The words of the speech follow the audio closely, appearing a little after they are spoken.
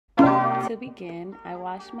To begin, I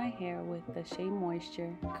wash my hair with the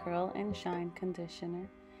SheaMoisture Curl and Shine Conditioner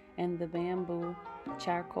and the Bamboo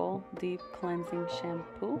Charcoal Deep Cleansing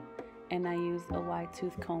Shampoo, and I use a wide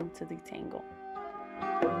tooth comb to detangle.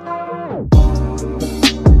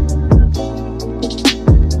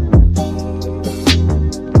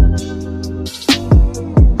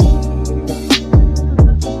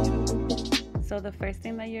 So the first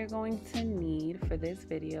thing that you're going to need for this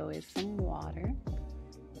video is some water.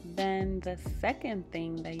 Then the second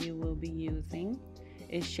thing that you will be using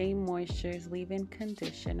is SheaMoisture's leave-in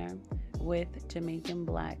conditioner with Jamaican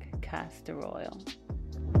black castor oil.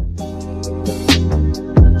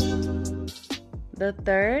 The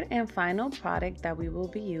third and final product that we will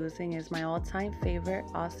be using is my all-time favorite,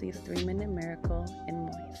 Aussie's 3-Minute Miracle in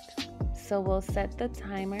Moist. So we'll set the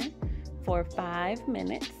timer for 5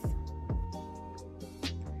 minutes.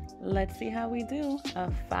 Let's see how we do.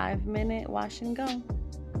 A 5-minute wash and go.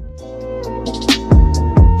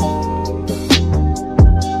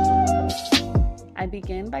 I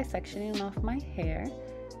begin by sectioning off my hair,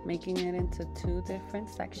 making it into 2 different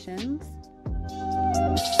sections.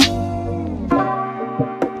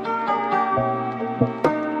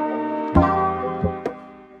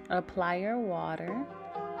 Apply your water.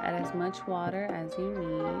 Add as much water as you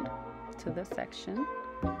need to the section.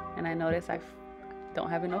 And I notice I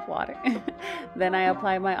don't have enough water. Then I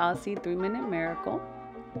apply my Aussie 3-Minute Miracle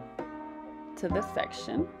to the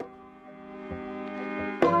section.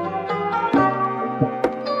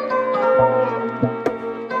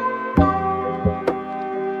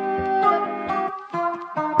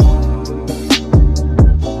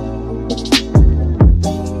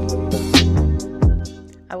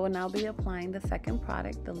 I will now be applying the second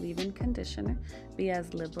product, the leave-in conditioner. Be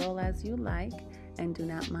as liberal as you like, and do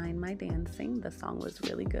not mind my dancing. The song was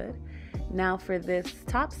really good. Now for this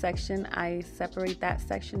top section, I separate that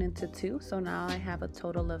section into 2. So now I have a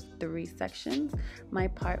total of 3 sections. My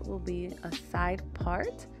part will be a side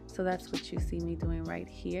part. So that's what you see me doing right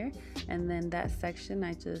here. And then that section,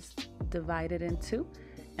 I just divide it in 2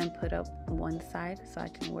 and put up one side so I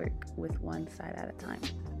can work with one side at a time.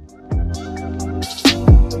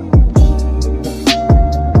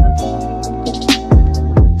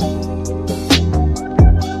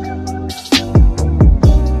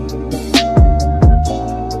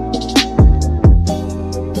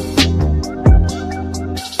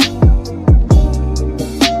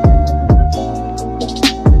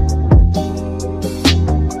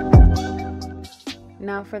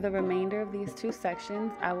 Now for the remainder of these 2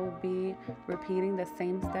 sections, I will be repeating the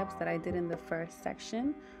same steps that I did in the first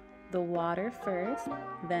section. The water first,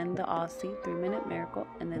 then the Aussie 3-Minute Miracle,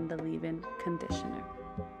 and then the leave-in conditioner.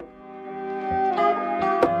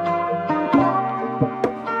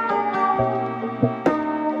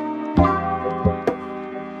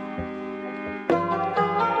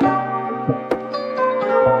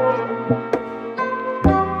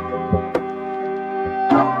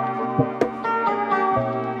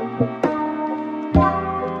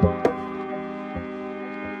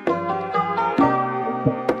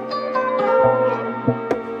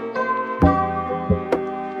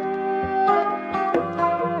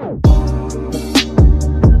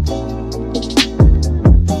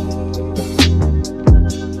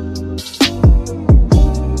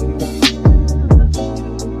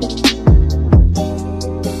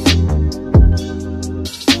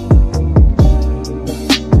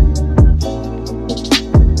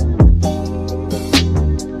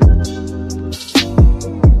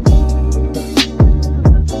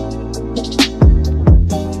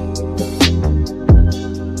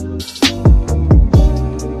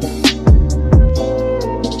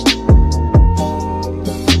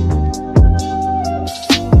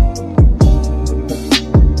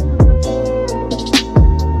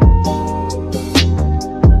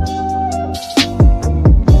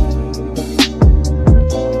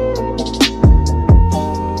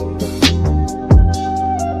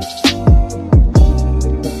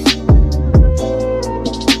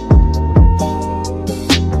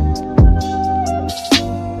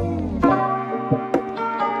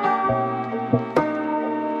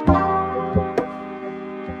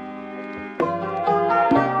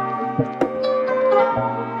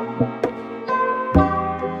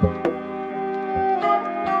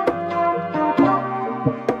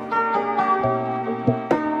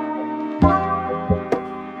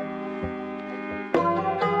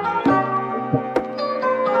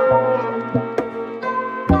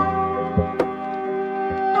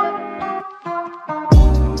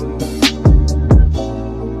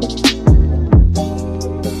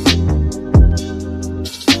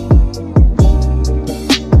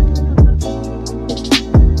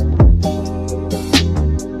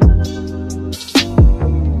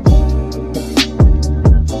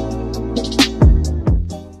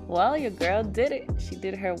 girl did it. She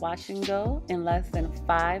did her wash and go in less than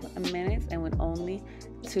 5 minutes and with only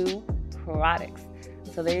 2 products.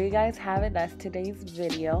 So there you guys have it. That's today's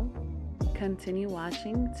video. Continue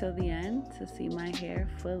watching till the end to see my hair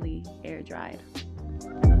fully air dried.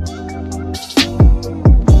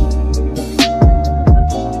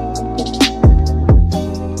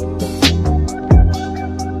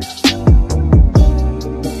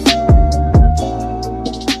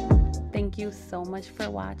 Thank you so much for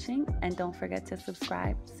watching, and don't forget to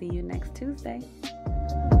subscribe. See you next Tuesday.